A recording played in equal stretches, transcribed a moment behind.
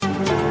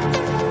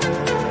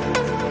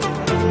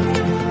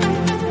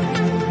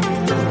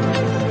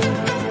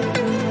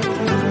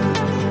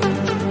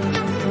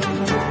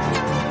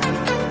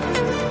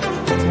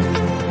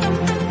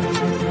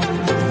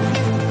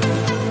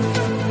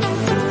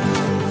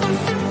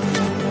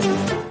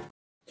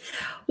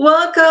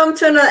Welcome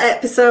to another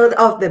episode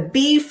of the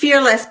Be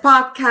Fearless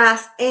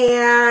podcast.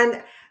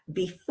 And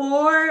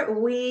before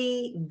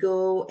we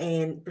go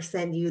and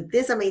present you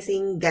this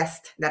amazing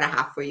guest that I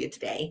have for you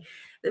today,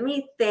 let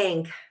me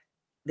thank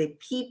the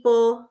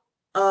people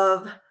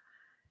of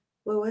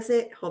what was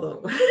it? Hold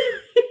on.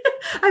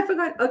 I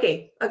forgot.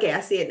 Okay,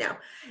 I see it now.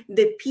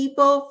 The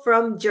people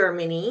from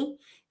Germany.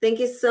 Thank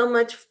you so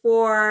much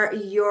for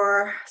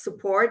your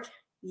support.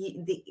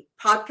 The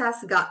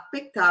podcast got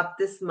picked up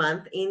this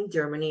month in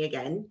Germany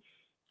again.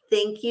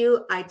 Thank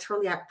you. I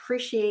truly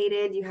appreciate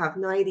it. You have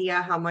no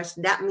idea how much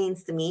that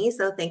means to me.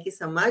 So thank you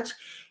so much.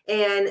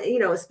 And,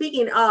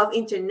 speaking of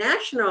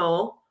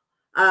international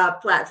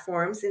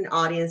platforms and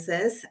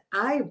audiences,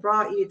 I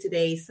brought you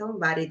today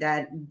somebody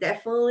that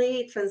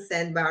definitely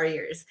transcend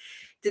barriers.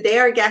 Today,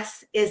 our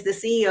guest is the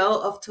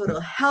CEO of Total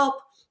Help.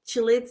 She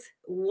leads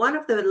one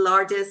of the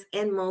largest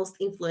and most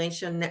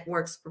influential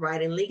networks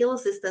providing legal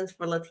assistance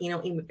for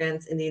Latino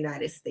immigrants in the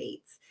United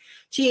States.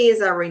 She is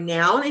a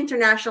renowned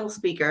international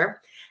speaker,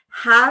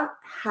 having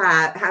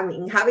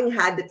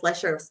had the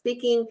pleasure of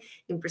speaking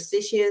in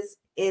prestigious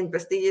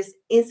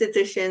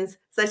institutions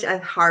such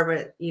as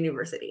Harvard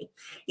University.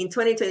 In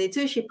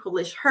 2022, she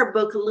published her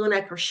book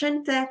Luna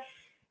Crescente,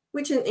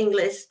 which in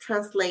English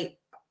translate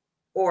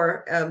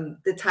or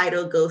the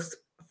title goes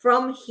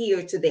From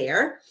Here to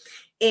There.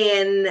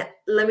 And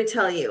let me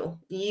tell you,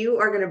 you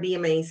are going to be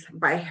amazed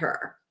by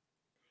her.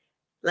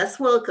 Let's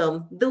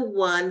welcome the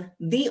one,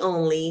 the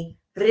only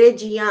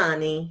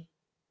Reggiani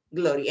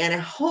Glory. And I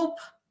hope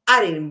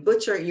I didn't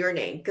butcher your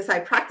name because I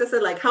practiced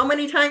it like how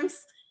many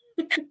times?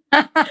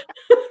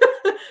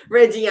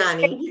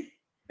 Reggiani.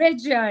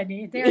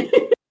 Reggiani, there.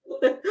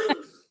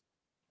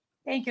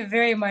 Thank you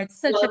very much.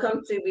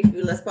 Welcome to Be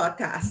Fearless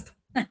podcast.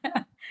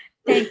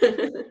 Thank you for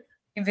the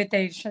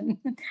invitation.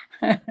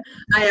 I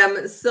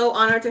am so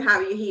honored to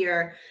have you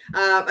here.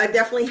 I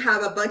definitely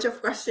have a bunch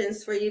of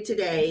questions for you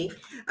today.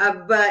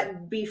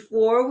 But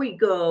before we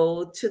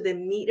go to the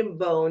meat and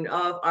bone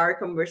of our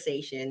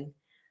conversation,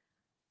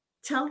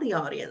 tell the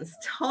audience,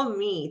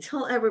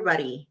 tell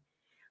everybody,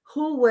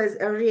 who was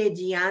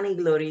Reggiani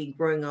Glory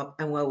growing up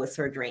and what was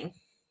her dream?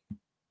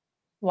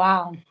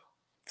 Wow.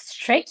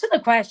 Straight to the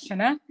question,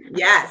 huh?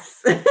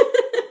 Yes.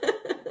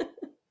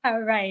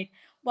 All right.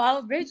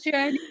 Well,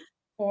 Reggiani was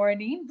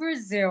born in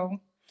Brazil,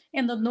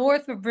 in the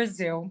north of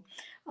Brazil.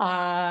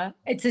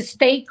 It's a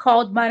state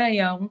called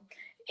Maranhão.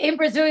 In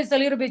Brazil, it's a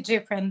little bit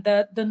different.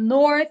 The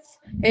north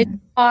is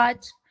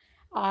hot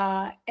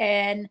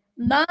and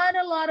not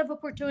a lot of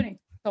opportunity.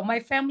 So my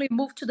family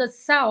moved to the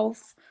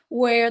south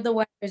where the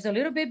weather is a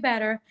little bit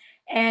better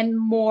and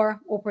more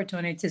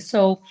opportunities.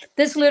 So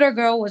this little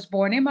girl was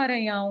born in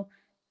Maranhão,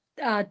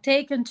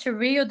 taken to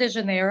Rio de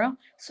Janeiro.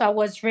 So I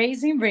was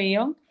raised in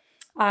Rio.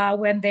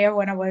 Went there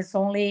when I was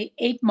only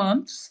 8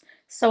 months.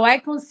 So I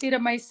consider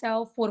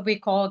myself what we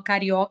call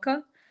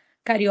carioca.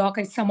 Carioca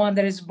is someone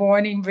that is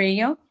born in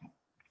Rio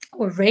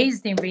or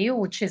raised in Rio,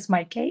 which is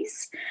my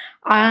case.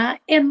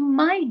 And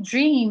my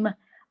dream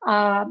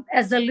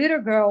as a little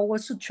girl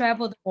was to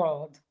travel the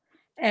world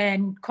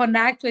and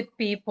connect with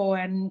people.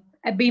 And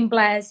I've been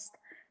blessed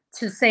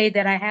to say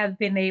that I have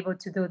been able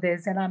to do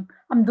this, and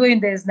I'm doing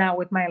this now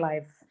with my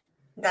life.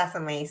 That's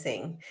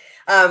amazing.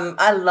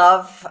 I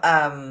love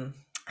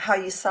how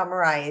you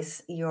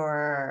summarize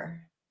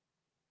your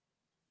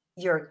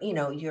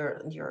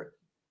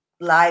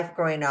life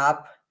growing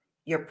up,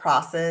 your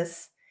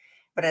process,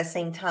 but at the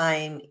same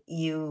time,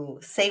 you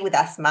say with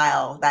that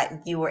smile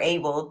that you were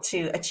able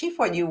to achieve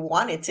what you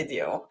wanted to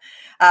do.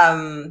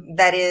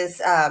 That is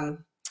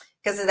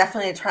because it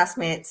definitely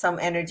transmits some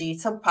energy,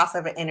 some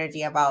positive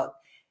energy about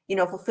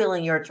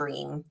fulfilling your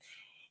dream.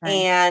 Right.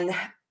 And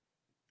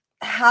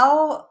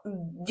how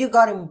you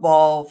got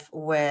involved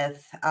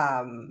with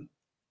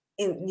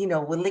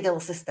with legal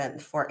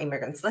assistance for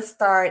immigrants. Let's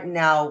start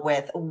now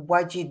with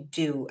what you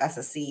do as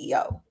a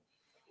CEO.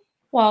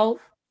 Well,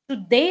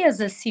 today as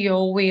a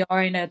CEO, we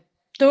are in a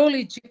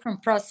totally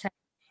different process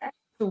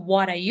to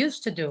what I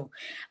used to do.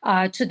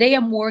 Today,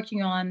 I'm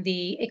working on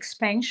the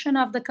expansion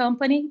of the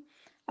company.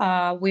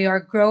 We are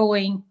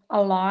growing a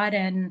lot,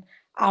 and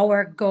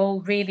our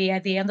goal really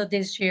at the end of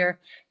this year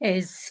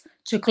is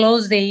to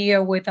close the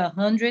year with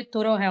 100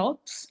 total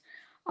helps.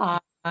 Uh,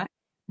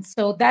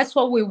 so that's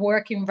what we're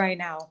working right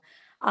now.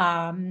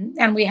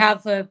 And we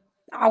have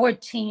our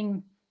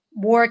team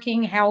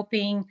working,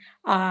 helping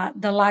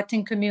the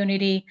Latin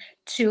community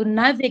to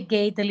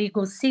navigate the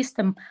legal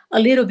system a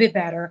little bit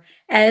better.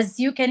 As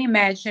you can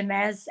imagine,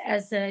 as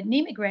an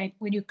immigrant,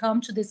 when you come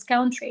to this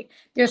country,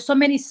 there's so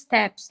many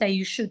steps that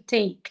you should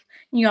take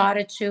in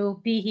order to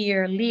be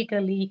here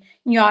legally,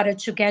 in order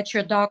to get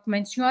your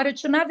documents, in order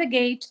to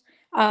navigate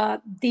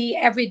the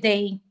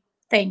everyday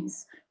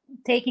things,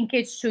 taking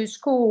kids to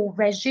school,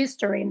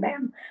 registering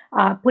them,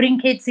 putting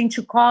kids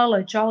into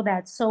college, all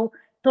that. So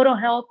Total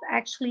Help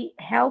actually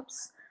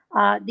helps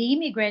the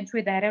immigrants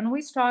with that. And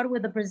we started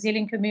with the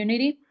Brazilian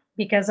community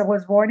because I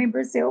was born in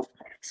Brazil.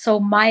 So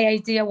my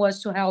idea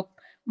was to help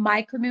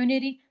my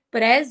community.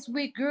 But as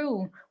we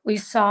grew, we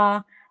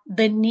saw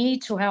the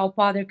need to help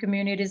other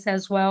communities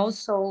as well.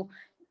 So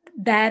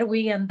that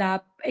we end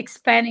up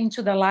expanding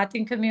to the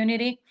Latin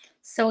community.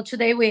 So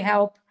today we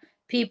help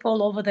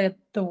people over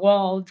the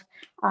world,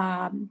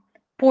 um,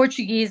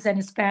 Portuguese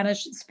and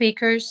Spanish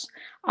speakers.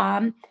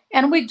 Um,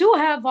 and we do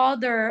have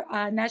other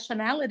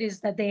nationalities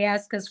that they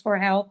ask us for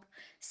help,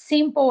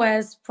 simple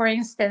as, for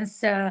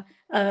instance,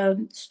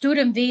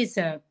 student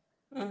visa.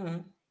 Mm-hmm.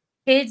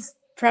 Kids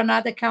from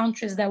other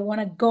countries that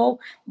want to go,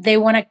 they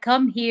want to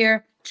come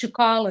here to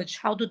college.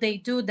 How do they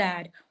do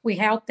that? We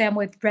help them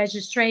with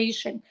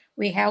registration.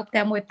 We help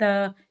them with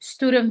the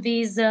student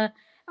visa.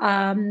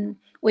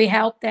 We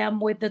help them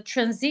with the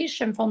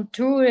transition from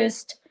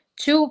tourist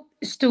to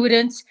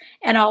students,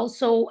 and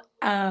also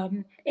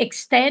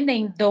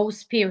extending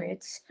those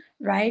periods,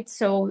 right?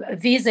 So a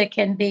visa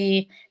can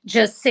be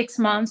just 6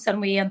 months, and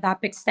we end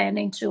up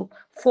extending to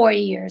 4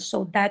 years.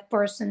 So that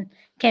person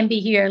can be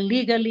here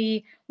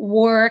legally,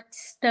 work,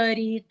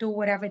 study, do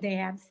whatever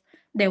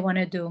they want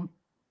to do.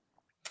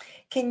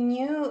 Can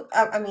you,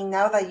 I mean,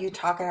 now that you're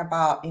talking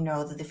about,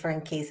 the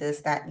different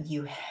cases that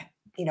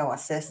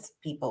assist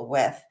people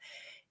with,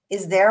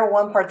 is there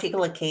one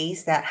particular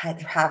case that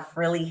have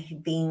really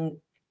been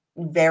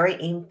very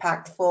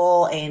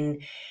impactful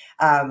and,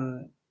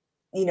 um,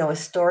 a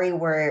story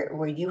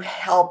where you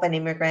help an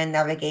immigrant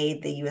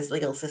navigate the U.S.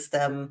 legal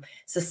system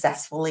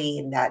successfully,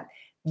 and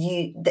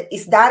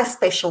is that a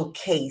special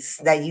case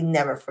that you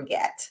never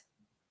forget?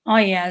 Oh,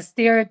 yes.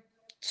 There are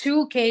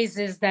two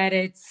cases that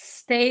it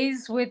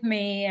stays with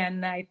me,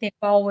 and I think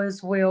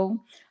always will.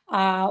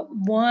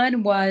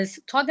 One was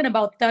talking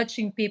about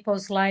touching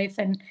people's life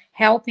and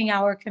helping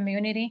our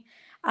community.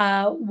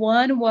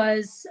 One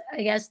was,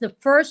 I guess, the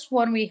first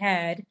one we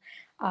had.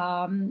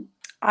 Um,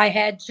 I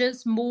had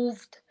just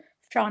moved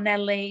from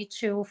LA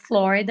to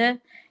Florida,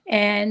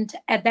 and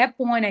at that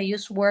point, I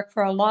used to work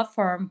for a law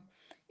firm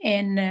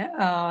in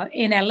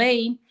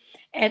LA.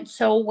 And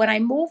so when I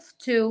moved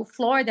to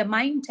Florida,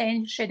 my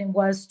intention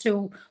was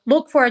to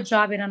look for a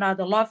job in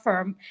another law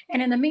firm.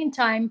 And in the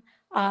meantime,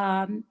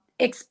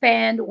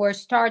 expand or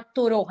start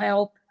Total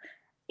Help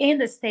in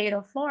the state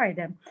of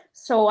Florida.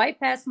 So I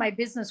passed my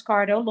business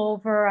card all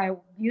over. I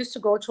used to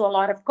go to a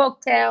lot of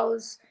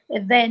cocktails,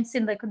 events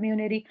in the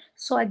community.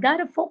 So I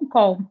got a phone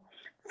call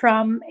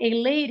from a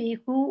lady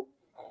who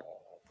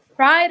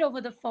cried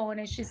over the phone,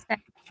 and she said,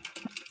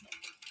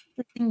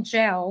 in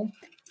jail,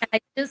 and I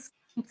just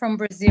came from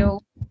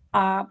Brazil.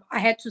 I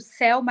had to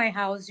sell my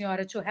house in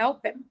order to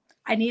help him.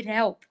 I need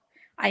help.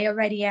 I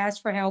already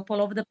asked for help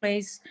all over the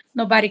place.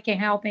 Nobody can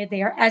help me.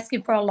 They are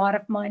asking for a lot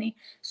of money.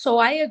 So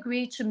I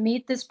agreed to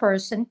meet this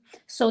person.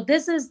 So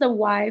this is the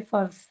wife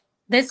of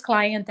this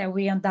client that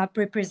we end up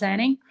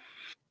representing.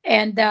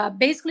 And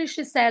basically,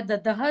 she said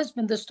that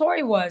the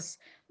story was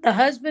the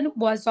husband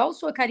was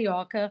also a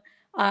carioca,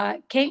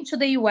 came to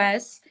the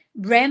US,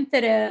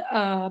 rented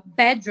a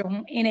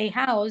bedroom in a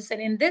house.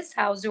 And in this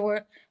house, there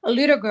were a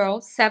little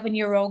girl,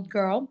 7-year-old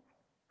girl.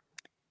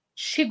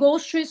 She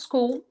goes to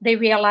school. They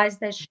realize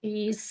that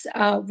she's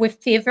with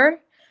fever.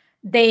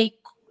 They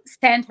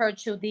send her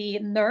to the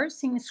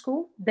nursing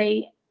school.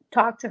 They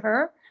talk to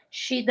her.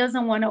 She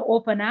doesn't want to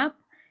open up.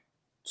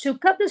 To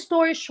cut the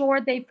story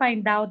short, they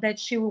find out that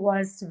she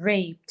was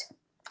raped.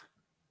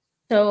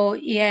 So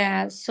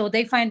yeah, so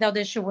they find out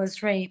that she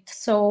was raped.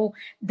 So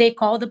they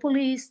called the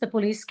police. The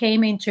police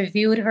came,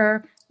 interviewed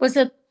her. Was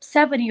a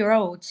 7-year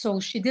old, so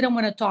she didn't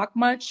want to talk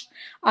much.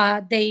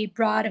 They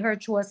brought her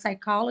to a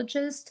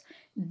psychologist.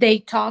 They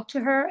talked to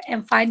her,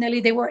 and finally,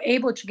 they were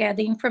able to get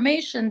the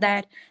information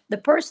that the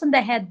person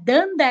that had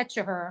done that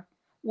to her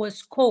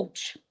was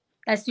coach.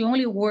 That's the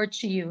only word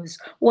she used,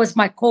 was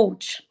my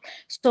coach.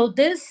 So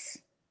this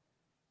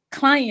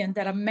client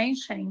that I'm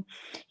mentioning,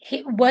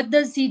 what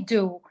does he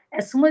do?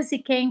 As soon as he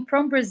came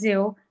from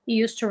Brazil, he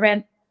used to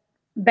rent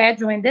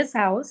bedroom in this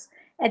house.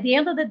 At the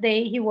end of the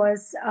day, he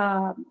worked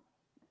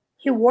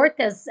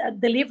as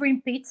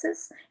delivering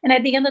pizzas, and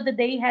at the end of the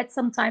day, he had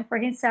some time for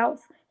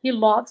himself. He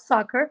loved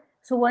soccer,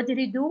 so what did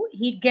he do?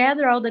 He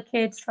gathered all the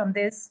kids from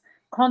this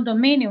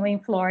condominium in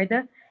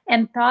Florida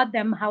and taught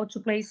them how to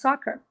play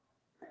soccer.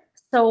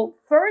 So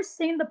first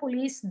thing the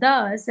police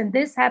does, and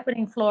this happened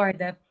in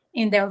Florida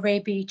in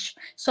Delray Beach.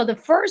 So the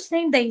first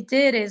thing they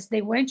did is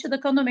they went to the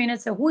condominium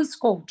and said, "Who is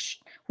coach?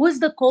 Who's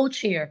the coach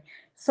here?"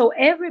 So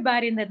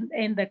everybody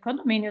in the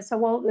condominium said,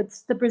 "Well,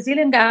 it's the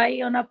Brazilian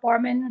guy on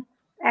apartment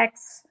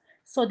X."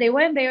 So they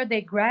went there,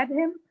 they grabbed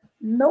him,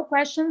 no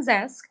questions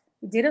asked.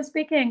 He didn't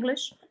speak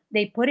English.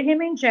 They put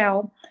him in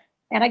jail.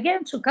 And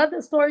again, to cut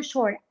the story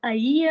short, a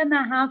year and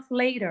a half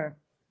later,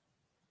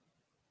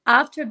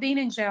 after being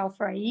in jail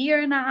for a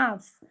year and a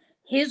half,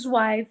 his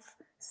wife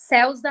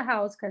sells the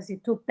house because he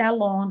took that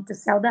long to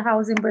sell the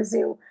house in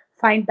Brazil.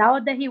 Find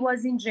out that he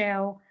was in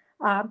jail.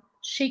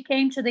 She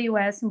came to the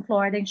US in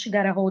Florida and she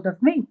got a hold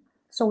of me.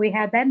 So we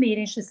had that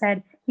meeting. She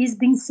said, he's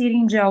been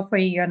sitting in jail for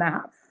a year and a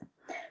half.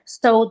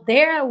 So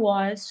there I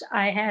was.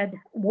 I had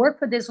worked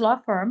for this law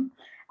firm,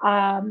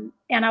 and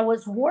I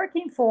was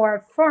working for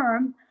a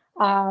firm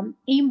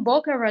in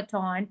Boca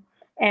Raton,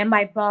 and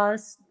my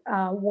boss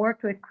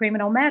worked with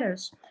criminal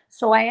matters.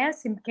 So I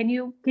asked him, can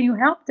you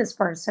help this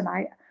person?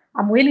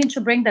 I'm willing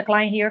to bring the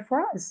client here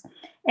for us.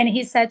 And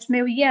he said to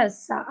me,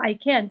 yes, I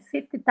can.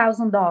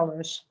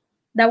 $50,000.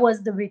 That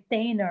was the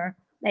retainer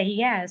that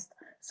he asked.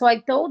 So I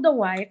told the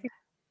wife,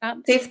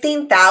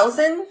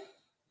 15,000?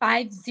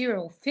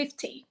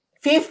 50.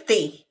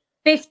 50.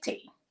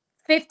 50,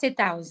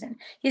 50,000.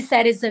 He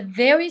said it's a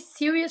very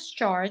serious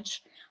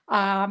charge.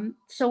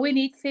 So we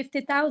need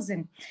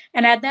 50,000.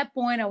 And at that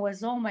point, I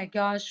was, oh my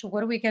gosh,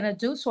 what are we going to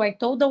do? So I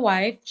told the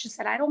wife, she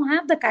said, I don't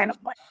have the kind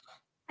of money.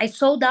 I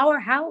sold our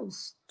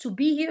house to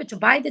be here, to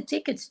buy the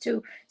tickets,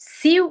 to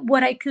see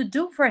what I could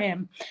do for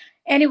him.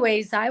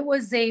 Anyways, I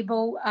was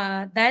able,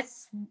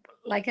 that's,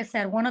 like I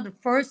said, one of the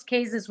first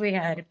cases we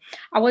had.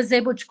 I was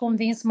able to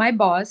convince my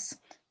boss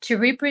to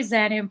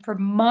represent him for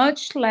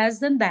much less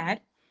than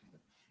that.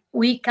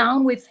 We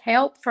count with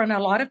help from a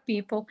lot of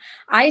people.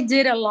 I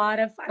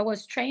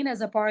was trained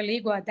as a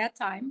paralegal at that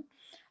time.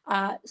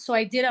 So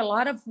I did a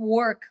lot of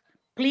work,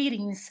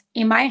 pleadings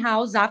in my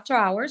house after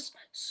hours.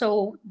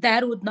 So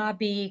that would not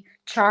be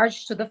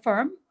charged to the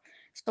firm.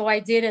 So I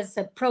did as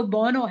a pro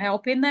bono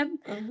helping them.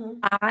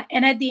 Mm-hmm.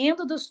 And at the end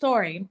of the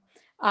story,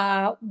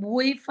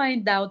 we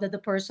find out that the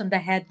person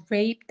that had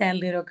raped that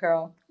little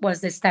girl was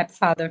the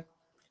stepfather.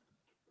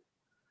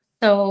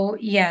 So,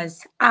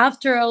 yes,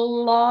 after a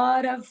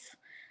lot of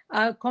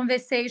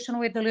conversation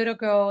with the little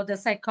girl, the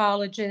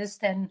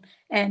psychologist,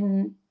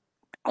 and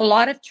a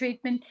lot of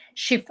treatment,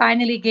 she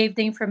finally gave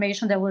the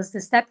information that was the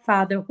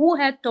stepfather who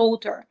had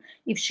told her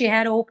if she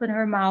had opened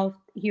her mouth,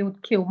 he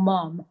would kill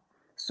mom.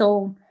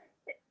 So,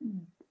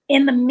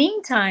 in the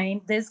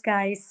meantime, this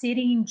guy is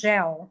sitting in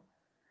jail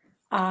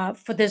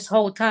for this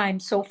whole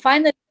time. So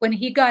finally, when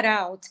he got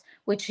out,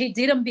 which he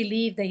didn't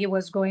believe that he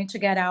was going to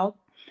get out,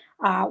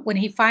 when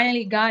he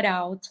finally got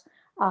out,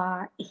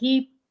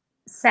 he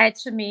said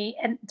to me,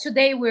 and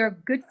today we're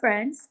good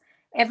friends.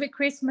 Every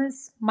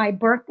Christmas, my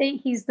birthday,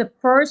 he's the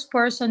first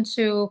person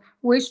to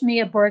wish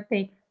me a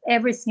birthday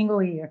every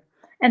single year.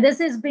 And this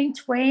has been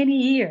 20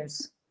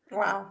 years.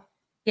 Wow.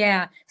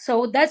 Yeah,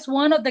 so that's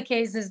one of the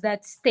cases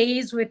that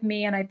stays with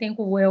me, and I think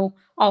will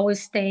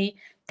always stay.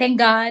 Thank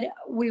God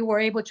we were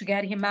able to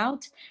get him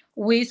out.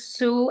 We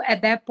sue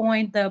at that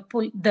point the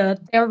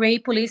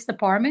Delray Police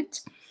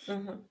Department.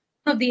 Mm-hmm. One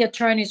of the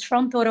attorneys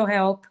from Total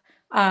Help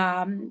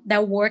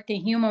that work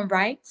in human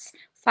rights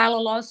file a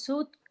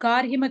lawsuit,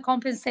 got him a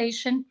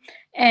compensation,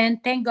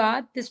 and thank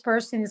God this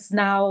person is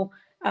now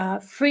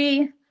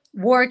free,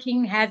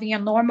 working, having a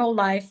normal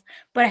life,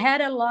 but had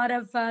a lot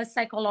of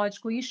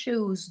psychological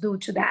issues due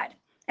to that,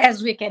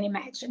 as we can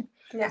imagine.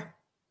 Yeah.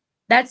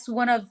 That's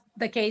one of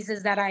the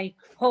cases that I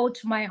hold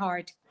to my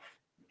heart.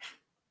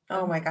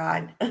 Oh my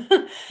God.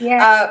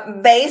 Yeah.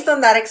 Based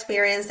on that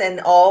experience and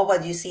all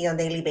what you see on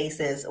daily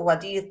basis, what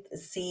do you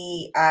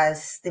see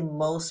as the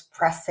most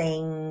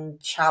pressing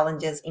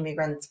challenges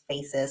immigrants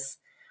faces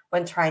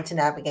when trying to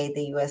navigate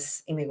the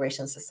U.S.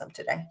 immigration system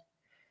today?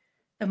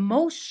 The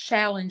most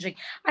challenging,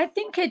 I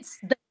think it's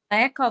the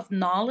lack of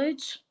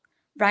knowledge,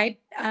 right?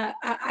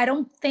 I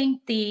don't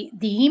think the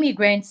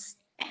immigrants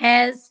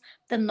has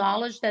the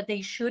knowledge that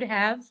they should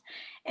have,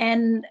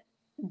 and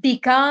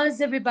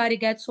because everybody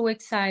gets so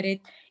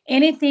excited,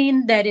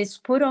 anything that is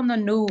put on the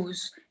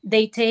news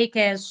they take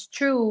as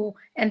true,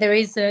 and there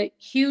is a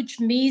huge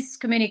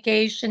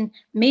miscommunication,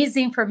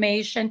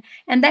 misinformation,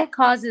 and that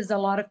causes a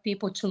lot of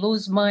people to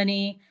lose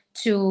money,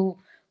 to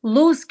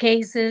lose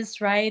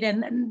cases, right?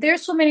 And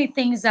there's so many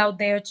things out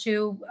there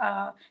too.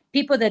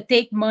 People that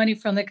take money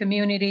from the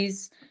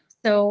communities.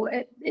 So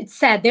it's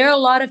sad. There are a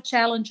lot of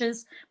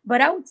challenges, but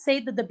I would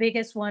say that the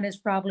biggest one is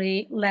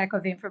probably lack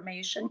of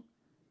information.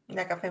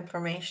 Lack of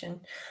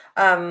information.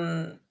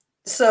 Um,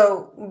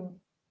 so,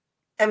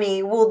 I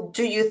mean, well,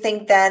 do you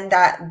think then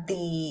that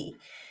the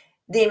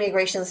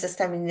immigration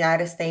system in the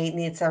United States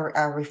needs a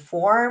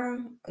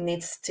reform,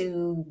 needs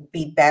to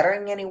be better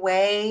in any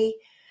way?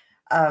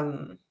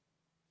 Um,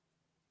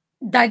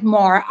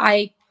 Dagmar,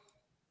 I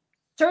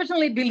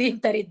certainly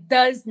believe that it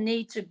does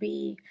need to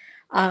be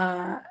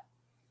uh,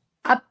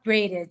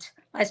 upgraded.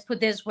 Let's put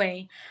this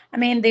way. I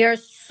mean, there are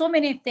so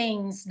many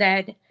things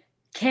that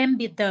can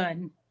be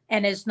done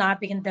and is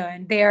not being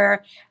done.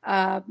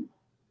 Uh,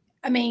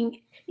 I mean,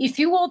 if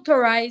you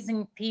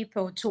authorizing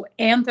people to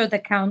enter the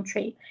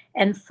country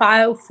and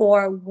file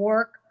for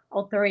work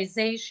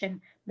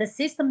authorization, the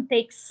system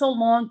takes so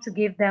long to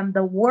give them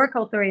the work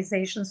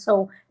authorization.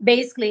 So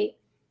basically,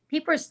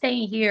 people are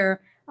staying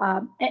here,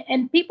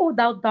 and people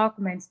without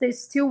documents, they're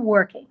still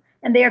working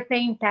and they are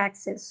paying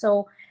taxes.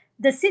 So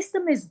the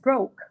system is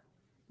broke.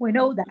 We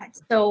know that.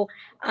 So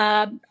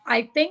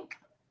I think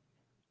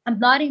I'm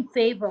not in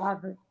favor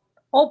of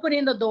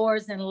opening the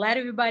doors and let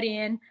everybody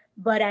in,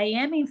 but I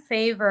am in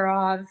favor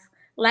of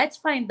let's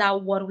find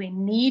out what we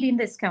need in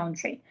this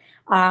country.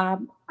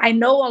 I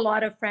know a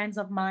lot of friends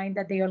of mine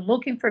that they are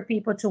looking for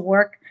people to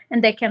work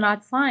and they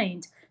cannot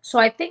find. So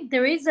I think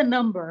there is a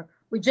number.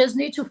 We just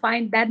need to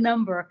find that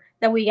number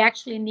that we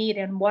actually need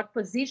and what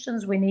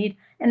positions we need.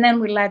 And then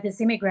we let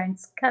these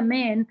immigrants come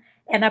in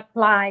and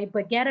apply,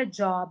 but get a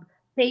job,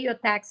 pay your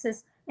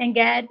taxes, and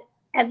get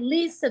at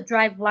least a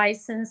drive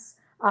license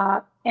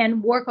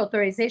and work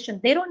authorization.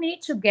 They don't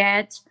need to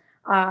get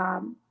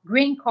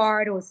green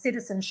card or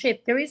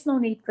citizenship. There is no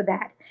need for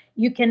that.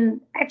 You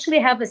can actually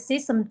have a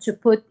system to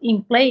put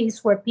in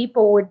place where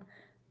people would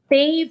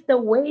pave the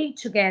way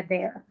to get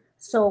there.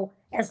 So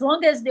as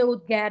long as they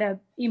would get a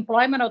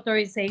employment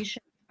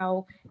authorization,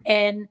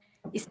 and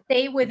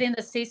stay within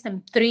the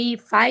system 3,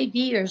 5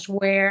 years,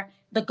 where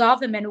the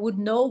government would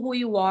know who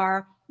you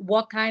are,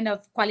 what kind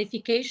of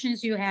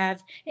qualifications you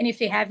have, and if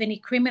you have any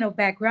criminal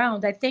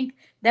background, I think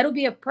that would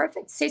be a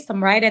perfect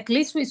system, right? At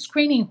least we're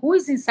screening who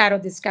is inside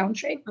of this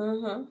country.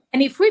 Mm-hmm.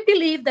 And if we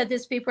believe that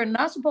these people are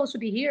not supposed to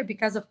be here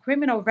because of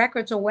criminal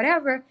records or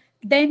whatever,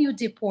 then you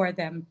deport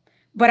them.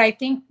 But I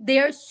think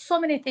there's so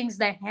many things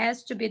that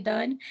has to be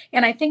done,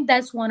 and I think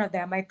that's one of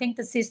them. I think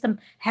the system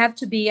have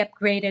to be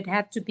upgraded,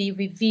 have to be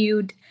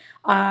reviewed.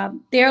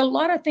 There are a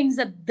lot of things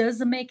that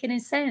doesn't make any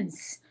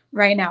sense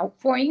right now.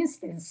 For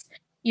instance,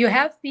 you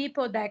have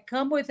people that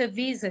come with a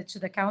visa to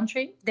the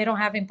country; they don't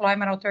have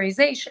employment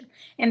authorization,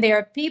 and there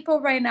are people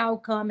right now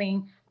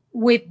coming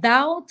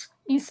without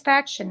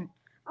inspection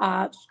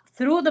uh,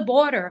 through the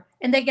border,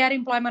 and they get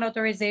employment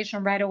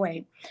authorization right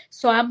away.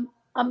 So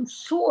I'm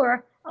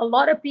sure a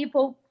lot of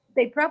people,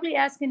 they probably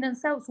asking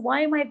themselves,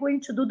 why am I going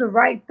to do the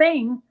right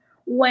thing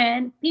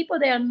when people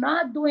that are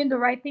not doing the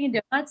right thing,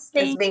 they're not It's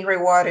staying. being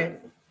rewarded.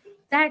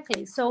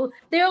 Exactly. So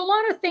there are a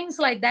lot of things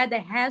like that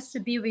that has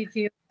to be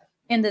reviewed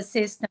in the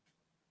system.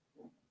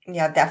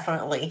 Yeah,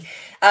 definitely.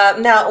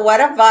 Now, what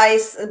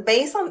advice,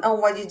 based on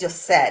what you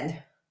just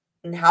said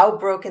and how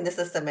broken the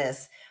system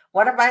is,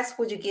 what advice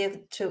would you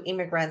give to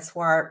immigrants who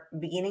are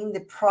beginning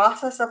the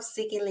process of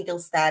seeking legal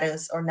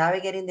status or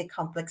navigating the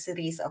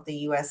complexities of the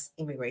US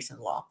immigration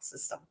law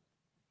system?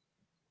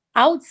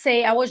 I would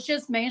say I was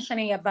just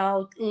mentioning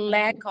about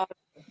lack of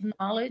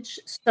knowledge.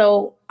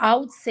 So I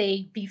would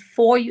say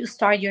before you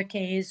start your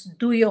case,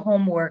 do your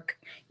homework.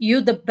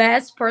 You're the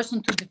best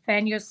person to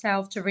defend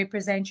yourself, to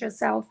represent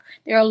yourself.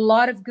 There are a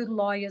lot of good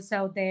lawyers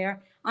out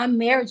there. I'm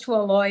married to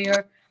a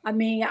lawyer. I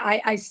mean,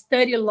 I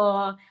study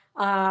law.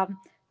 Um,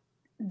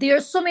 there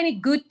are so many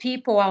good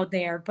people out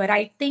there, but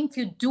I think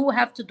you do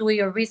have to do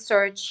your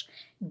research,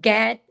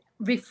 get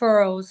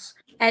referrals,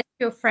 ask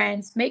your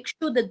friends, make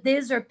sure that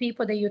these are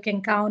people that you can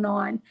count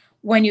on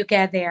when you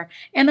get there.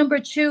 And number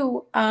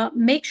two,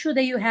 make sure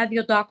that you have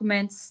your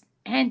documents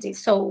handy.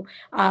 So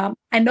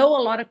I know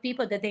a lot of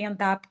people that they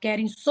end up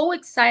getting so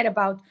excited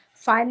about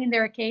filing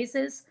their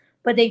cases,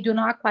 but they do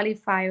not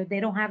qualify or they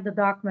don't have the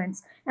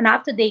documents. And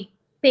after they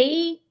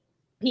pay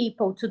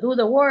people to do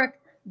the work,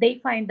 they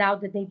find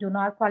out that they do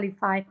not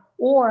qualify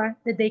or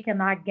that they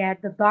cannot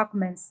get the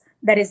documents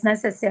that is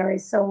necessary.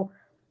 So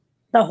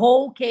the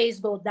whole case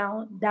go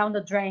down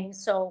the drain.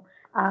 So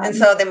And um,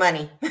 so the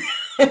money.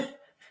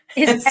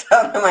 is And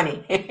so the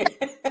money.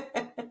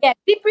 yeah,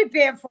 be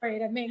prepared for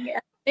it. I mean,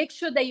 make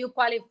sure that you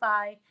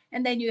qualify,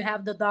 and then you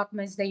have the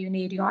documents that you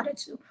need in order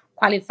to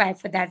qualify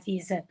for that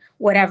visa,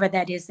 whatever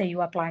that is that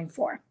you're applying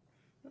for.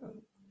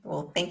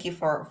 Well, thank you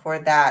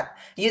for that.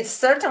 You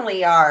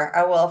certainly are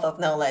a wealth of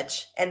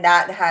knowledge, and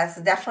that has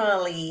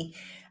definitely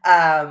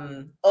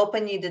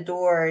opened you the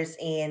doors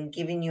and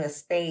given you a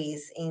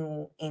space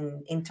in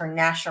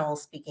international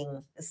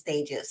speaking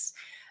stages.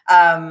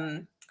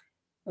 Um,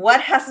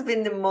 what has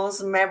been the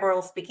most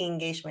memorable speaking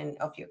engagement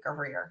of your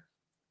career?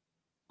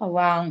 Oh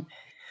wow.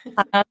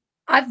 Uh,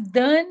 I've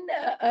done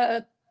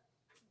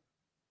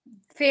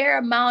fair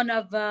amount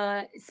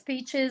of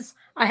speeches.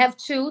 I have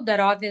two that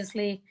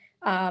obviously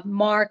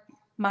mark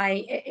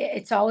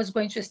it's always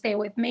going to stay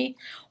with me.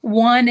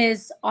 One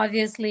is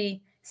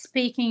obviously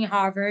speaking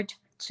Harvard.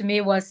 To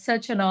me, was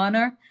such an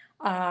honor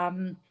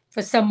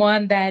for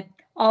someone that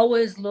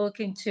always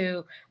looking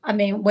to. I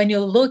mean, when you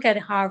look at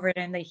Harvard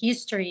and the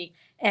history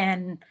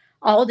and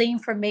all the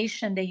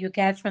information that you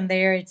get from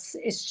there,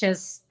 it's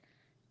just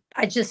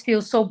I just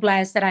feel so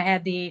blessed that I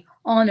had the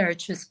honor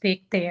to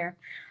speak there.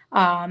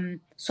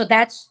 So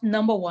that's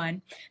number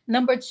one.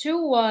 Number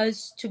two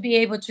was to be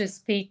able to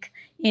speak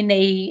in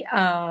a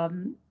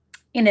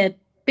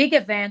big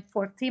event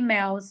for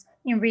females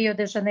in Rio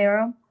de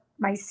Janeiro,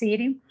 my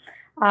city.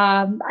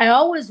 I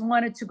always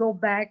wanted to go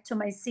back to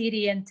my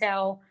city and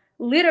tell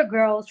little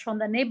girls from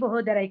the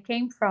neighborhood that I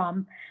came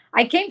from.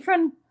 I came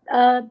from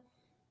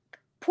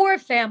poor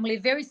family,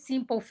 very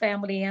simple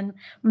family. And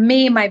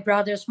me, my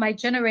brothers, my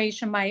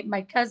generation,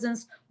 my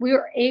cousins, we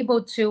were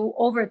able to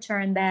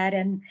overturn that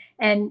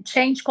and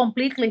change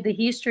completely the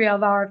history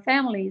of our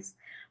families.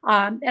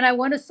 And I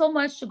wanted so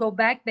much to go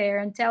back there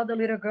and tell the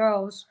little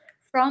girls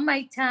from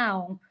my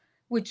town,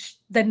 which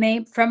the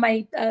name from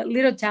my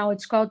little town,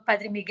 it's called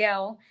Padre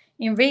Miguel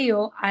in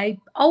Rio. I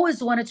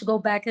always wanted to go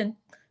back and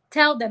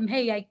tell them,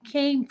 hey, I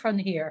came from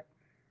here.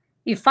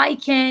 If I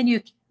can,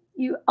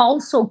 you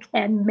also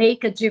can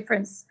make a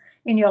difference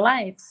in your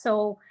life.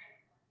 So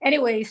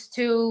anyways,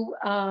 to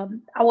I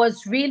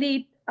was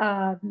really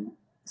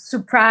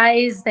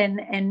surprised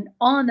and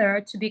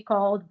honored to be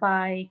called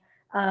by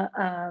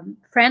a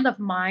friend of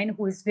mine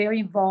who is very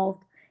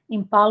involved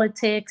in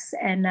politics,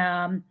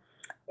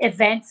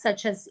 events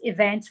such as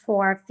events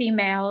for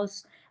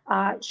females.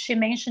 She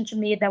mentioned to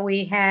me that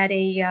we had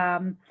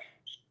a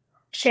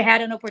she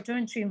had an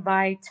opportunity to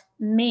invite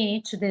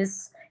me to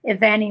this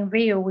event in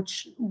Rio,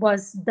 which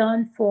was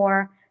done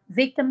for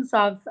victims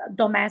of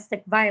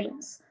domestic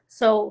violence.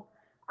 So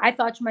I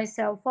thought to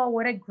myself, oh,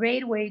 what a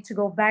great way to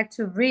go back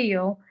to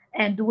Rio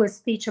and do a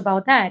speech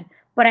about that.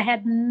 But I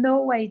had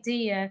no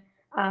idea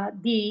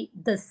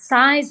the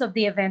size of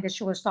the event that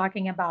she was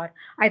talking about.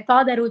 I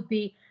thought that it would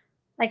be,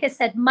 like I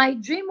said, my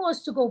dream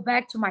was to go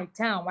back to my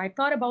town. I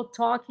thought about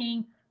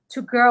talking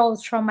to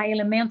girls from my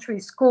elementary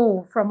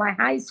school, from my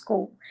high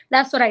school.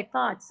 That's what I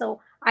thought. So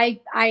I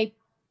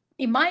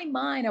in my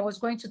mind, I was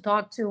going to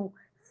talk to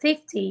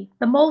 50,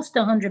 the most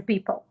 100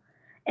 people.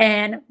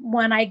 And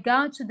when I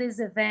got to this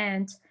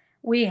event,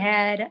 we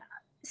had a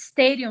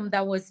stadium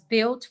that was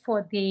built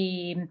for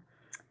the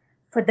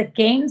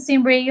games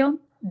in Rio.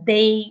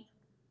 They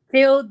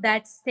filled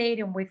that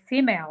stadium with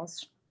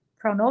females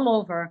from all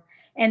over,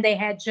 and they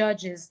had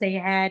judges, they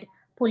had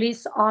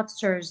police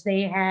officers,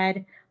 they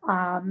had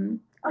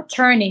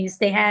attorneys,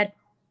 they had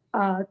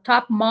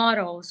top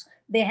models,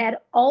 they had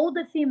all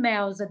the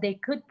females that they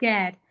could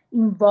get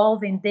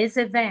involved in this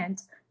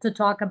event to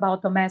talk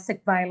about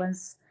domestic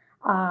violence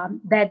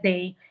that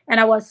day. And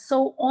I was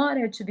so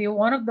honored to be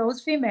one of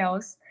those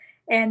females.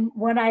 And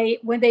when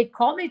they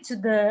called me to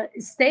the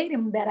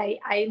stadium, that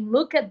I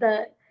look at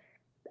the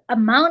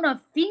amount of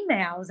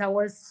females, I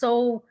was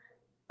so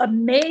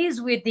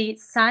amazed with the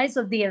size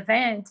of the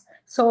event.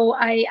 So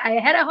I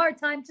had a hard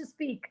time to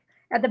speak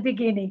at the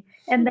beginning.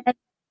 And then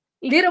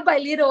little by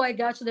little, I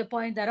got to the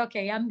point that,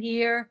 okay, I'm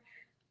here.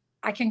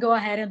 I can go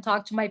ahead and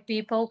talk to my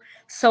people.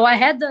 So I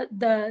had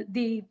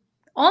the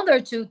honor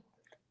to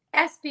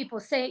ask people,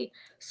 say,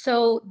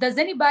 so does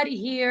anybody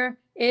here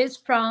is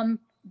from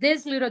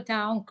this little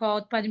town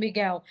called Padre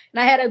Miguel?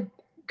 And I had a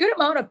good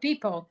amount of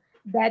people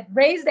that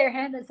raised their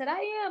hand and said,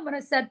 I am. And I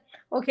said,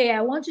 okay,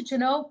 I want you to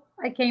know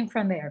I came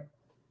from there.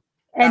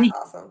 That's And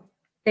awesome.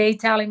 they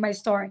telling my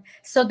story.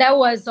 So that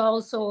was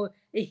also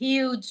a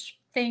huge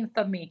thing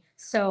for me.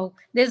 So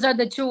these are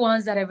the two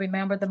ones that I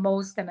remember the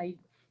most and I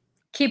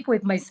keep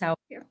with myself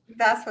here.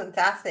 That's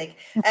fantastic.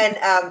 And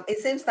it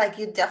seems like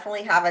you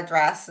definitely have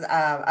addressed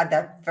a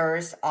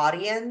diverse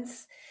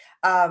audience.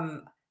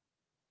 Um,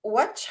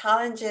 what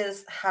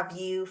challenges have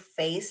you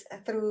faced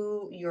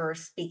through your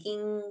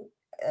speaking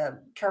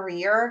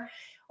career,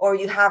 or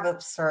you have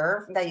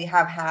observed that you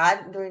have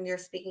had during your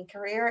speaking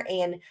career?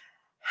 And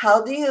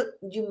how do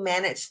you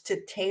manage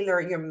to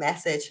tailor your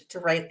message to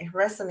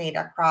resonate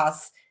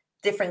across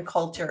different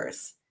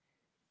cultures?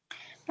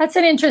 That's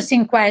an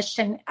interesting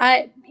question.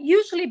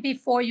 Usually,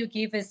 before you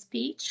give a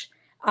speech,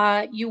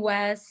 you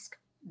ask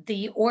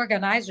the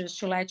organizers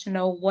to let you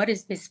know what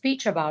is the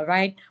speech about,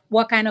 right?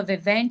 What kind of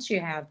event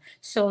you have.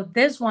 So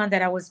this one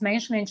that I was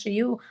mentioning to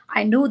you,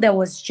 I knew that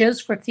was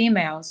just for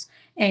females,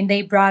 and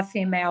they brought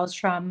females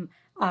from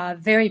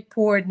very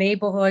poor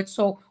neighborhoods.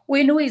 So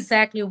we knew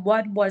exactly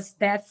what was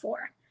that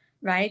for,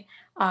 right?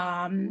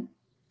 Um,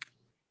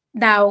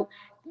 Now,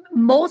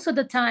 most of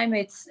the time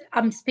it's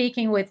I'm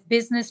speaking with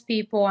business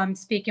people, I'm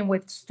speaking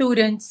with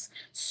students.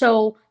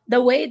 So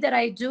the way that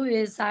I do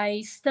is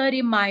I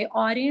study my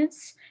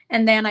audience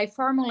and then I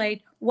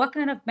formulate what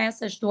kind of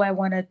message do I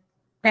want to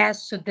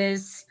pass to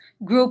this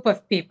group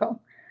of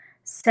people.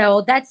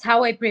 So that's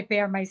how I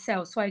prepare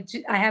myself. So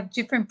I have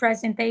different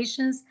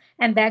presentations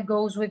and that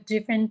goes with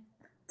different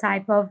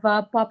type of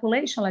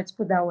population, let's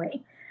put that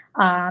way.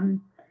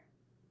 Um,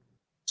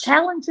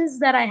 Challenges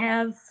that I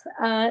have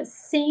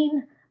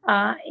seen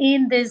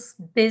in this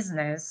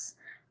business.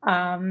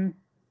 Um,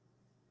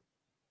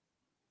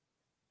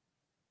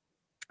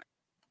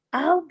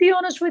 I'll be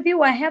honest with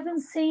you, I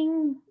haven't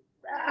seen,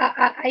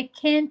 I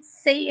can't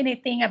say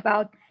anything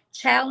about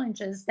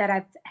challenges that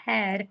I've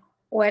had,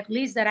 or at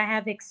least that I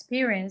have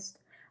experienced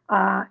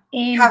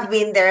in the. Have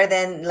been there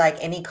then like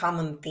any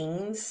common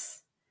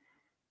themes?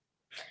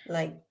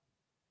 Like,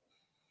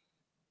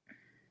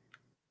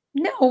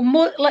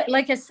 No,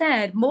 like I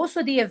said, most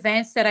of the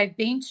events that I've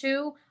been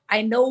to,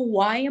 I know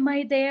why am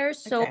I there,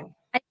 so okay.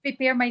 I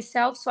prepare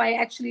myself, so I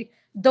actually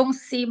don't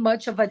see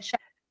much of a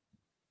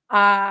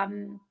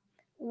Um,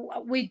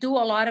 we do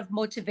a lot of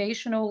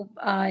motivational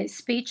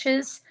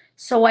speeches,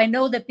 so I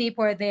know that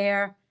people are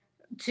there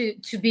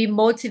to be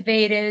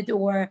motivated.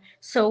 Or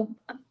so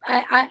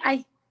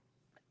I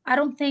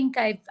don't think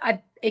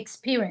I've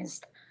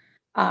experienced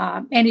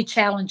any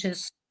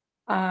challenges.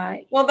 Uh,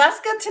 Well, that's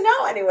good to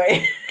know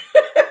anyway.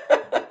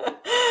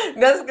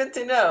 That's good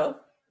to know.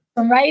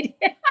 right?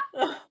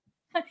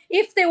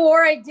 If they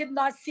were, I did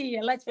not see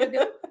it. Let's put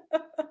it.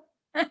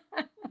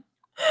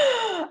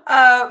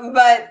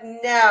 But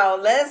now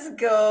let's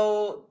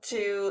go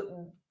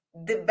to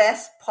the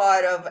best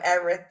part of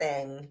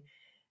everything.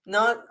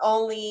 Not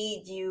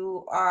only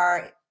you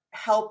are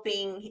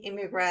helping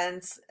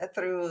immigrants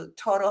through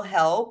Total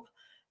Help,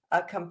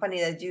 a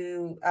company that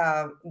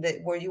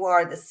where you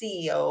are the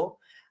CEO.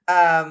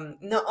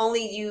 Not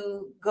only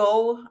you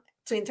go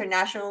to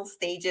international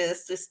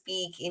stages to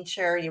speak and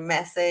share your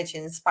message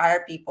and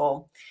inspire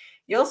people,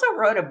 You also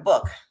wrote a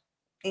book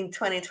in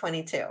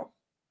 2022.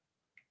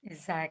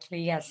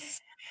 Exactly. Yes.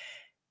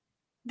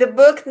 The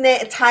book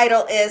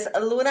title is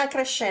Luna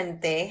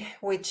Crescente,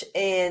 which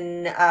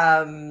in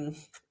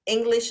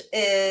English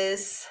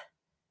is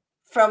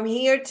From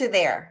Here to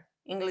There,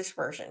 English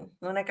version.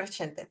 Luna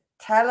Crescente.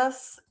 Tell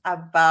us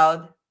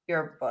about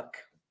your book.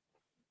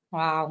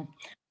 Wow.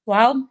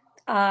 Well,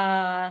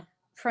 uh,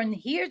 from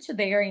here to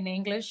there in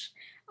English,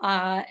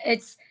 uh,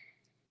 it's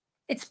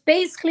it's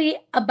basically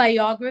a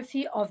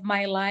biography of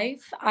my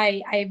life.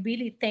 I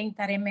really think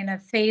that I'm in a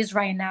phase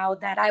right now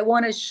that I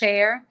want to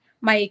share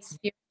my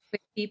experience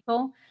with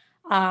people.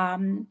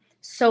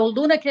 So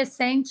Luna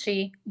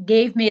Crescenti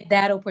gave me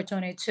that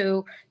opportunity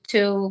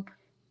to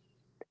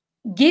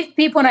give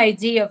people an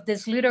idea of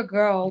this little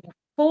girl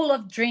full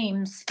of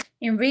dreams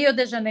in Rio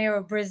de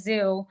Janeiro,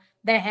 Brazil,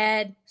 that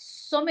had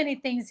so many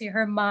things in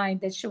her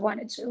mind that she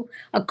wanted to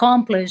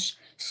accomplish.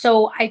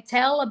 So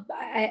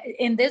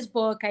in this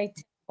book, I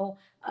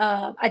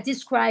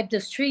describe the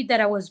street that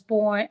I was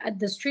born,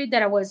 the street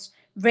that I was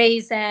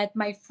raised at,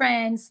 my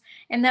friends,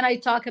 and then I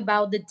talk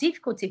about the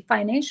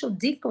financial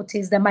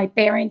difficulties that my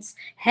parents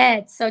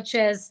had, such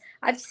as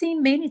I've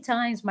seen many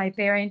times my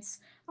parents,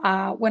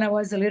 when I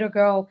was a little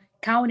girl,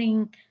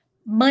 counting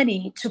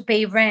money to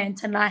pay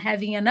rent and not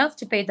having enough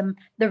to pay them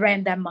the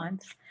rent that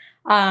month.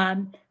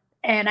 Um,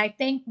 and I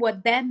think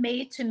what that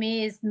made to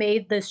me is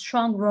made the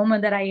strong woman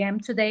that I am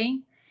today,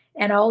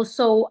 and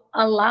also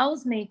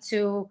allows me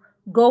to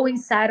go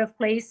inside of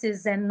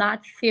places and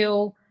not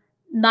feel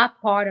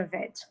not part of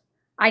it.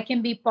 I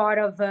can be part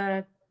of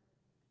a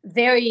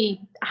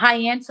very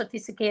high-end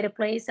sophisticated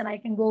place, and I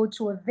can go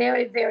to a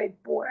very, very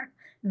poor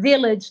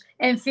village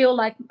and feel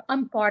like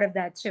I'm part of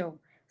that too.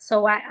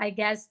 So I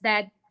guess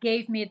that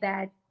gave me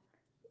that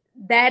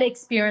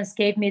experience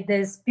gave me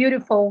this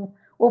beautiful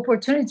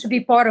opportunity to be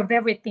part of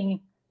everything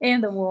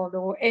in the world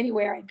or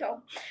anywhere I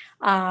go.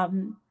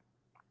 um,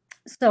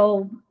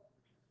 so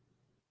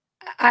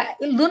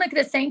Luna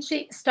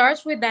Crescenti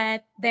starts with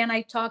that. Then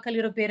I talk a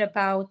little bit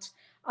about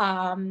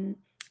um,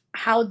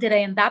 how did I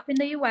end up in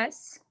the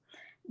US.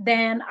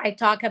 Then I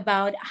talk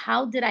about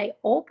how did I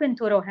open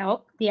Total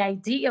Help, the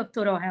idea of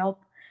Total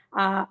Help,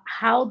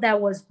 how that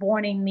was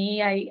born in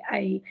me.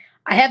 I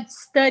have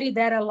studied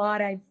that a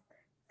lot. I've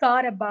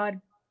thought about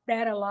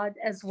that a lot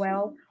as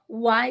well.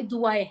 Why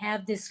do I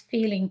have this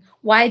feeling?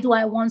 Why do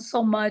I want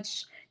so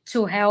much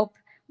to help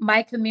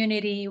my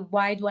community?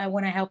 Why do I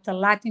want to help the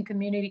Latin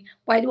community?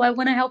 Why do I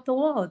want to help the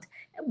world?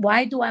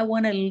 Why do I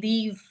want to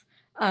leave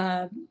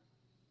uh,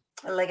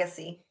 A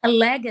legacy. a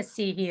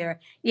legacy here?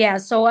 Yeah,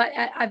 so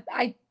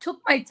I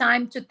took my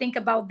time to think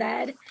about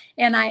that,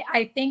 and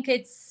I think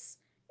it's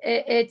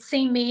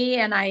in me,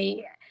 and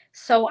I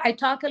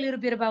talk a little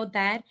bit about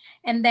that.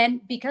 And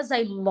then because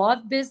I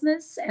love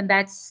business, and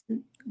that's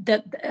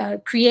the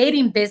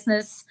creating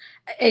business,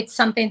 it's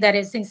something that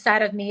is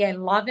inside of me. I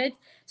love it.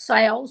 So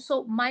I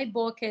also, my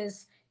book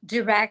is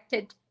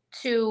directed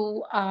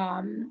to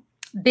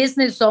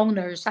business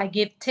owners. I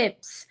give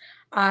tips.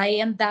 I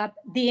end up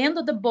the end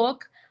of the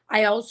book,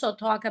 I also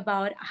talk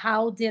about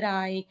how did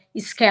I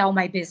scale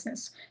my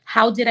business?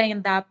 How did I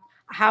end up?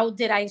 How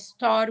did I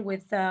start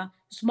with a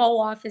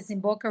small office in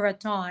Boca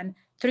Raton,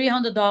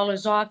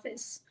 $300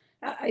 office?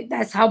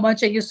 That's how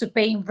much I used to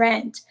pay in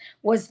rent.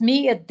 Was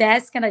me a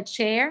desk and a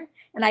chair,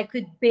 and I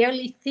could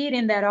barely fit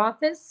in that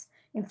office.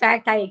 In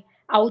fact, I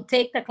would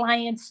take the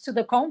clients to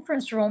the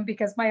conference room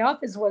because my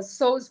office was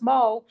so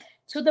small.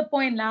 To the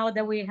point now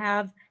that we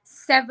have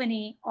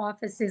 70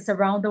 offices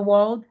around the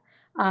world.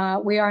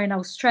 We are in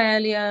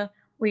Australia,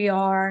 we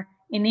are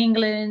in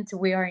England,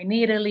 we are in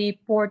Italy,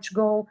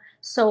 Portugal.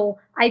 So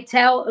I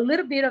tell a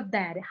little bit of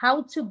that,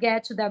 how to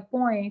get to that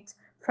point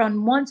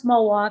from one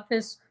small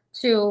office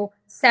to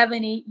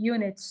 70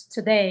 units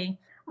today.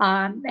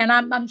 And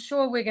I'm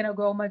sure we're going to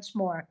go much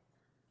more.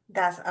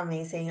 That's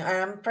amazing.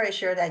 I'm pretty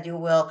sure that you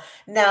will.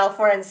 Now,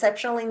 for an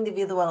exceptional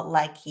individual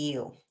like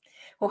you,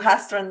 who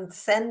has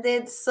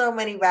transcended so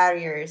many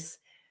barriers,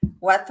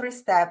 what three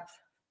steps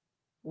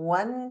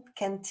one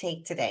can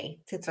take today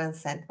to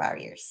transcend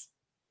barriers?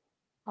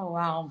 Oh,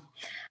 wow.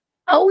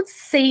 I would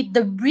say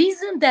the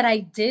reason that I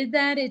did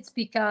that it's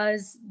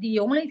because the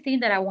only thing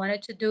that I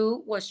wanted to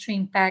do was to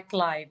impact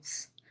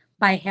lives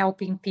by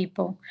helping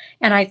people.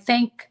 And I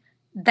think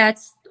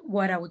that's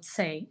what I would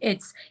say.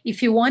 It's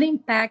if you want to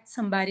impact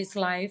somebody's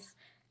life,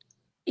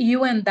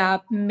 you end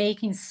up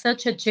making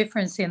such a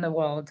difference in the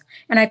world.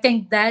 And I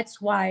think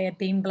that's why I've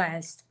been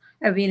blessed.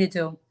 I really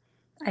do.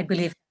 I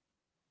believe.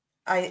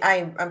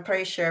 I'm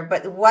pretty sure.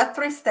 But what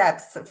three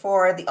steps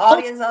for the Oh,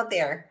 audience out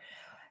there?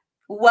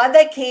 What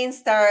they can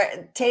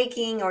start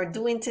taking or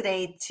doing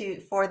today to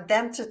for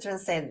them to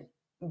transcend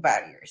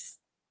barriers?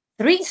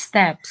 three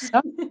steps.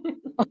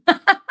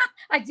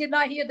 I did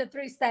not hear the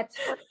three steps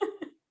first.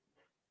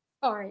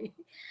 Sorry.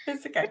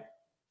 It's okay.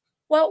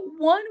 Well,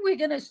 one we're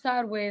going to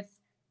start with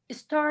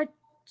start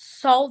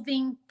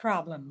solving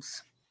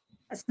problems.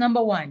 That's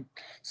number one.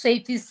 So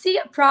if you see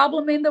a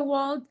problem in the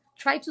world,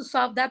 try to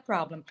solve that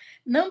problem.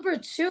 Number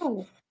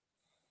two,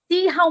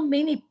 see how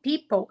many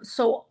people.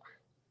 So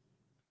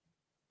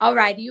All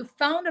right, you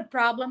found a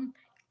problem.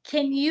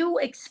 Can you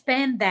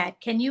expand that?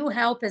 Can you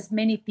help as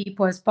many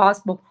people as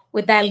possible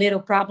with that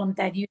little problem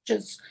that you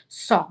just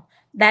saw?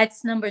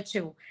 That's number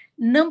two.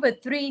 Number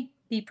three,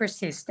 be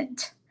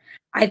persistent.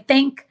 I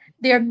think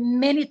there are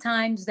many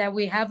times that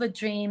we have a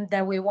dream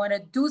that we want to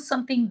do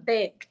something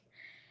big.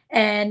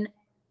 And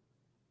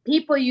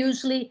people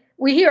usually,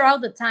 we hear all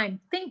the time,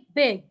 think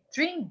big,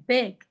 dream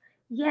big.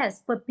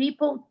 Yes, but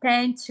people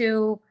tend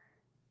to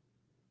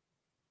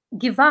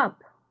give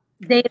up.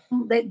 They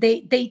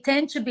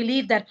tend to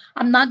believe that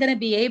I'm not going to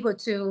be able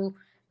to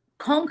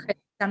conquer it.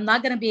 I'm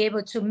not going to be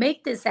able to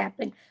make this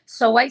happen.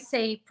 So I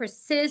say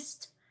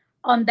persist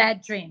on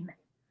that dream.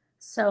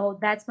 So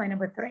that's my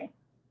number three.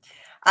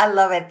 I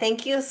love it.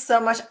 Thank you so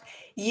much.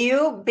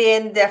 You've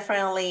been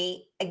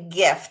definitely a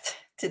gift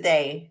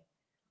today.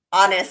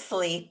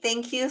 Honestly,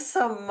 thank you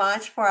so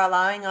much for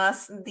allowing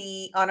us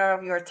the honor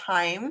of your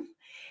time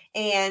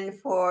and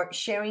for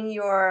sharing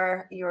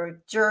your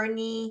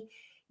journey,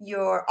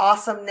 your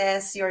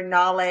awesomeness, your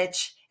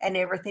knowledge, and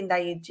everything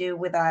that you do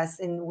with us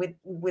and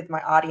with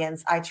my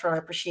audience. I truly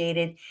appreciate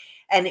it.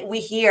 And we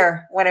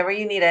here whenever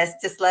you need us,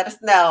 just let us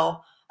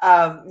know.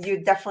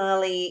 You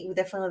definitely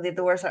the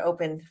doors are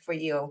open for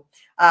you,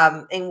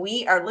 and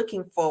we are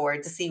looking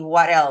forward to see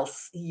what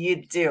else you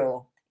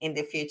do in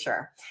the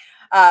future.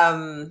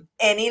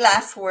 Any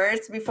last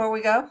words before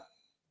we go?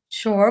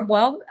 Sure.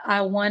 Well, I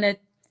want to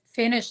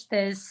finish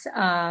this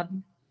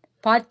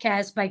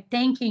podcast by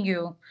thanking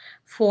you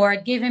for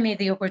giving me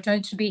the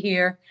opportunity to be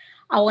here.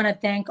 I want to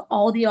thank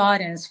all the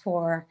audience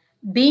for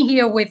being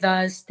here with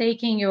us,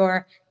 taking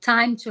your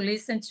time to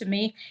listen to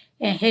me.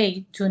 And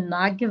hey, do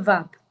not give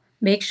up.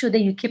 Make sure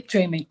that you keep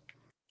dreaming.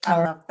 I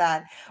All right. love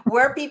that.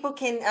 Where people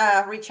can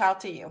reach out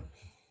to you.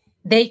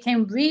 They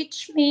can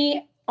reach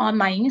me on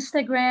my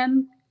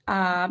Instagram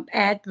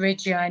at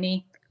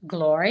Reggiani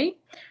Glory.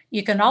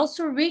 You can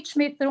also reach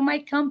me through my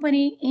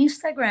company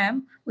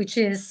Instagram, which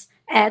is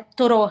at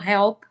Total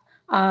Help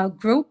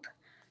Group.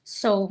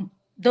 So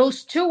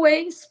those two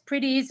ways,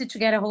 pretty easy to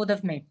get a hold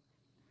of me.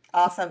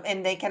 Awesome.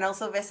 And they can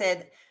also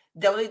visit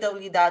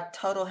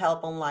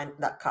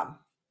www.totalhelponline.com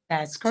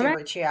That's to correct.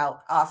 reach you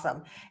out.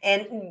 Awesome.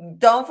 And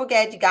don't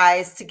forget, you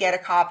guys, to get a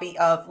copy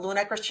of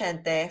Luna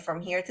Crescente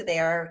from here to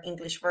there,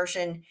 English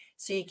version,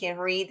 so you can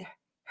read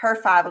her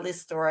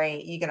fabulous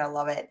story. You're going to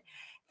love it.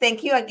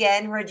 Thank you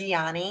again,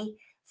 Reggiani,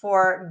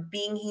 for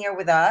being here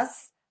with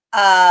us.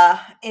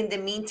 In the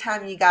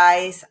meantime, you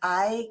guys,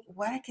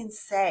 what I can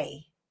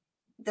say,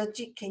 don't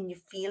you, can you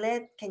feel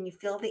it? Can you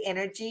feel the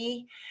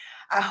energy?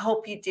 I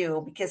hope you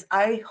do, because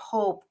I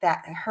hope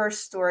that her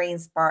story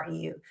inspired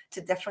you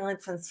to definitely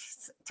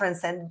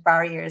transcend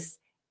barriers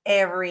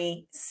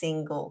every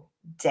single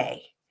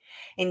day.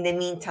 In the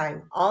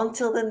meantime,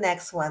 until the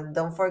next one,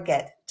 don't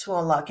forget to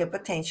unlock your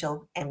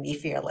potential and be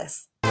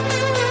fearless.